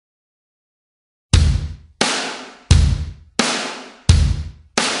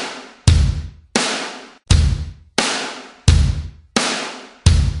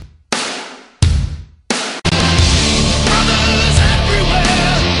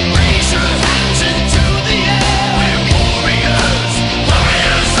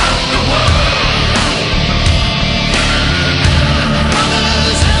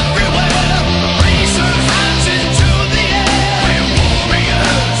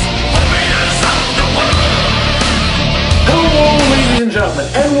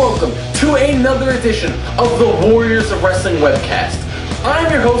gentlemen, and welcome to another edition of the Warriors of Wrestling webcast.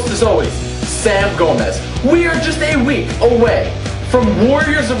 I'm your host, as always, Sam Gomez. We are just a week away from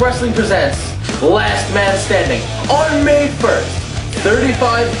Warriors of Wrestling presents Last Man Standing on May 1st,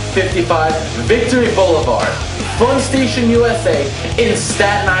 3555 Victory Boulevard, Fun Station, USA in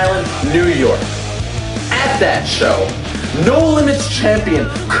Staten Island, New York. At that show, No Limits champion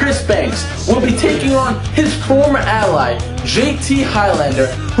Chris Banks will be taking on his former ally, JT Highlander,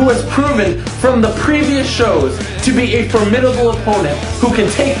 who has proven from the previous shows to be a formidable opponent who can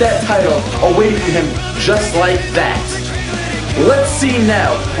take that title away from him just like that. Let's see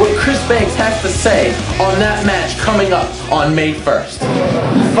now what Chris Banks has to say on that match coming up on May 1st.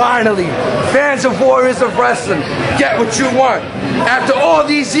 Finally, fans of Warriors of Wrestling, get what you want. After all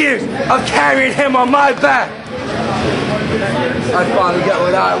these years of carrying him on my back, I finally get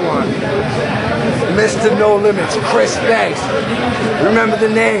what I want. Mr. No Limits, Chris Banks. Remember the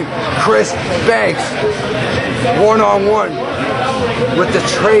name, Chris Banks. One-on-one with the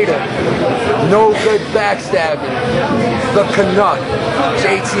traitor. No good backstabbing. The Canuck,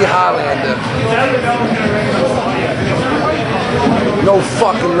 JT Highlander. No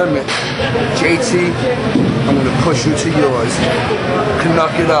fucking limit. JT, I'm gonna push you to yours.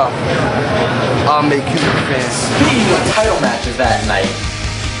 Canuck it up. I'll make you a fan. Speaking of title matches that night,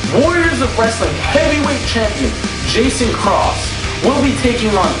 Warriors of Wrestling heavyweight champion Jason Cross will be taking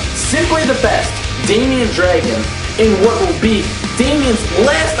on Simply the Best Damian Dragon in what will be Damian's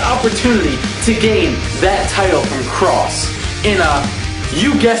last opportunity to gain that title from Cross in a,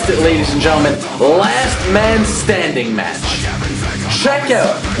 you guessed it ladies and gentlemen, Last Man Standing match. Check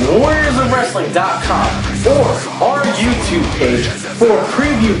out warriorsofwrestling.com or our YouTube page for a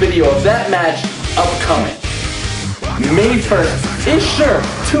preview video of that match upcoming. May 1st is sure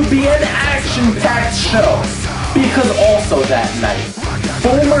to be an action-packed show because also that night,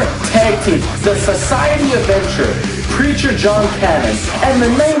 former tag team, the Society of Venture, Preacher John Cannon, and the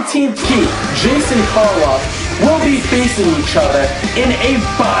 19th Key, Jason Karloff, will be facing each other in a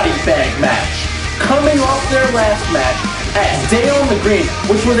body bag match. Coming off their last match at Day on the Green,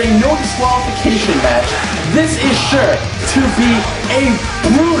 which was a no disqualification match, this is sure to be a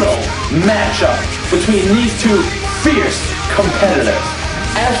brutal matchup between these two fierce competitors.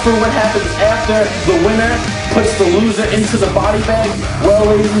 As for what happens after the winner puts the loser into the body bag, well,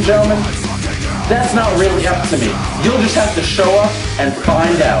 ladies and gentlemen, that's not really up to me. You'll just have to show up and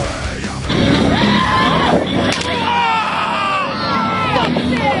find out.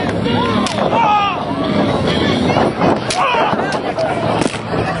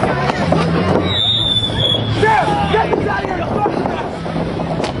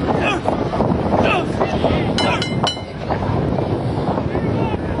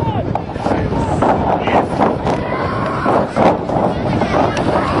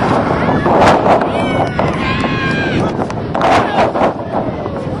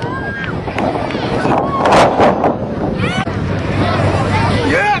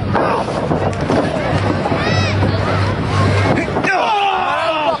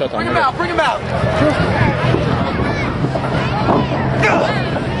 Bring him out!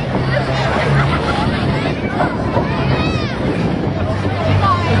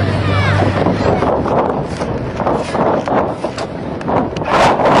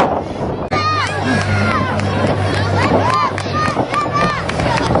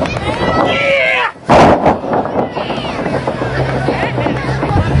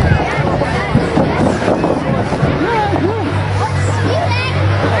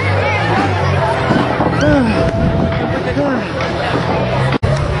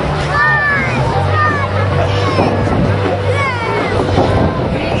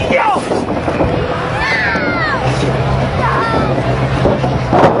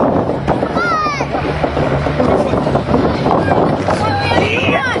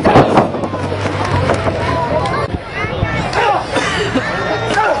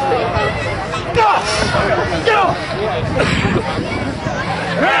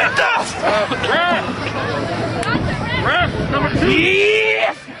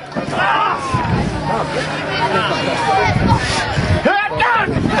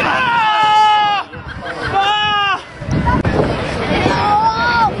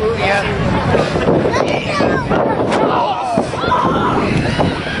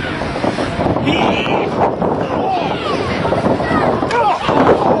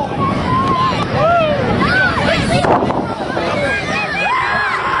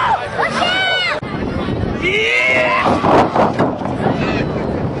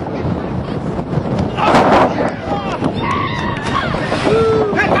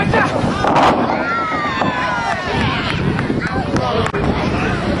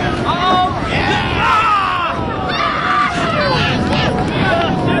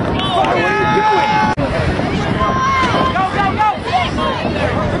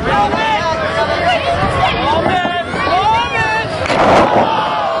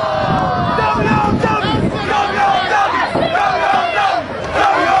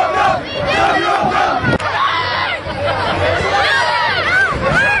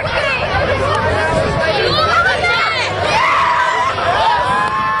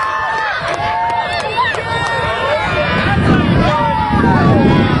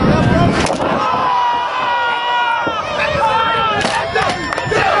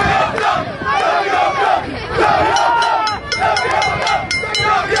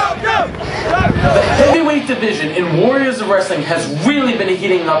 Division in Warriors of Wrestling has really been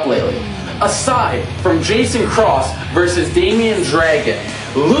heating up lately. Aside from Jason Cross versus Damian Dragon,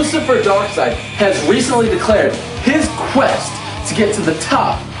 Lucifer Darksyde has recently declared his quest to get to the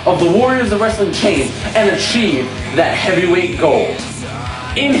top of the Warriors of Wrestling chain and achieve that heavyweight gold.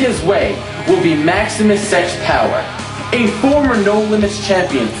 In his way will be Maximus Sex Power, a former No Limits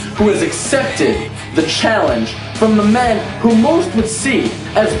champion who has accepted the challenge from the man who most would see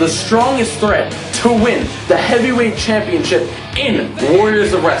as the strongest threat to win the heavyweight championship in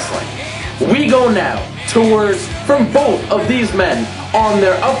Warriors of Wrestling. We go now to words from both of these men on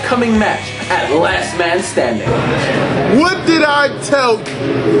their upcoming match at Last Man Standing. What did I tell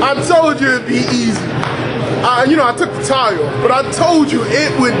you? I told you it'd be easy. I took the title, but I told you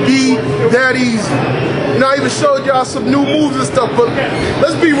it would be that easy. I even showed y'all some new moves and stuff, but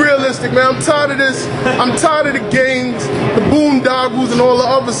let's be realistic, man. I'm tired of this. I'm tired of the games, the boondoggles, and all the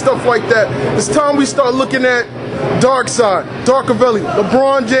other stuff like that. It's time we start looking at Darksyde, Darkavelli,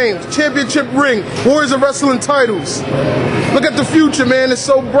 LeBron James, championship ring, Warriors of Wrestling titles. Look at the future, man. It's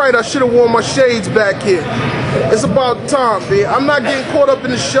so bright. I should have worn my shades back here. It's about time, man. I'm not getting caught up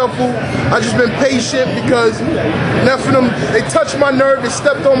in the shuffle. I just been patient because enough of them, they touched my nerve, they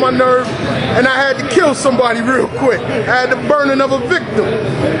stepped on my nerve, and I had to kill somebody real quick. I had to burn another victim.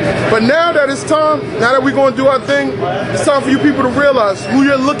 But now that it's time, now that we're going to do our thing, it's time for you people to realize who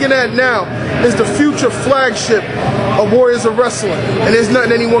you're looking at now is the future flagship of Warriors of Wrestling. And there's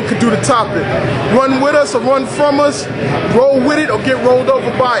nothing anyone could do to top it. Run with us or run from us, roll with it or get rolled over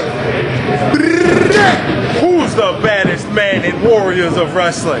by it. Who's the baddest man in Warriors of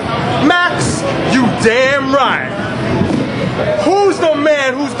Wrestling? Max, you damn right. Who's the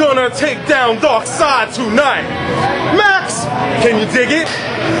man who's gonna take down Darksyde tonight? Max, can you dig it?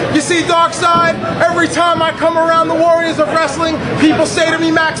 You see, Darksyde, every time I come around the Warriors of Wrestling, people say to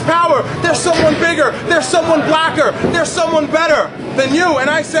me, Max Power, there's someone bigger, there's someone blacker, there's someone better than you. And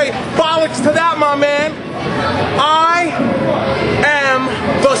I say, bollocks to that, my man. I am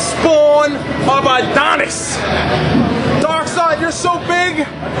the spawn of Adonis. Darksyde, you're so big,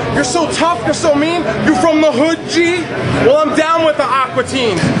 you're so tough, you're so mean, you're from the hood, G? Well, I'm down with the Aqua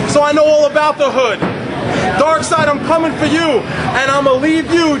Teens, so I know all about the hood. Darksyde, I'm coming for you, and I'm gonna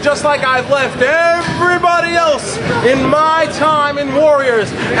leave you just like I've left everybody else in my time in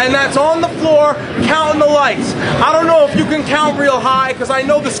Warriors, and that's on the floor, counting the lights. I don't know if you can count real high, because I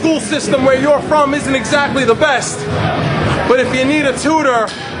know the school system where you're from isn't exactly the best, but if you need a tutor,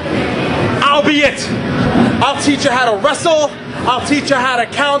 I'll be it. I'll teach you how to wrestle, I'll teach you how to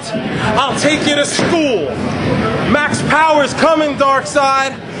count, I'll take you to school. Max Power's coming,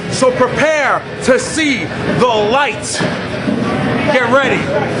 Darksyde, so prepare to see the light. Get ready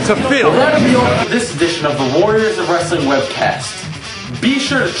to feel it. That'll be all for this edition of the Warriors of Wrestling webcast. Be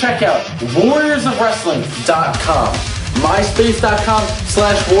sure to check out warriorsofwrestling.com,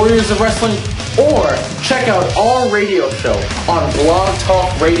 myspace.com/warriorsofwrestling, or check out our radio show on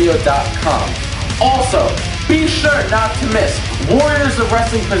blogtalkradio.com. Also, be sure not to miss Warriors of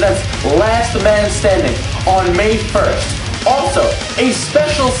Wrestling presents Last Man Standing on May 1st. Also, a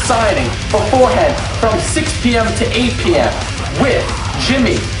special signing beforehand from 6 p.m. to 8 p.m. with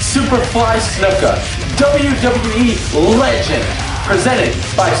Jimmy Superfly Snuka, WWE legend, presented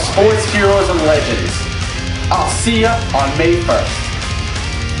by Sports Heroes and Legends. I'll see ya on May 1st.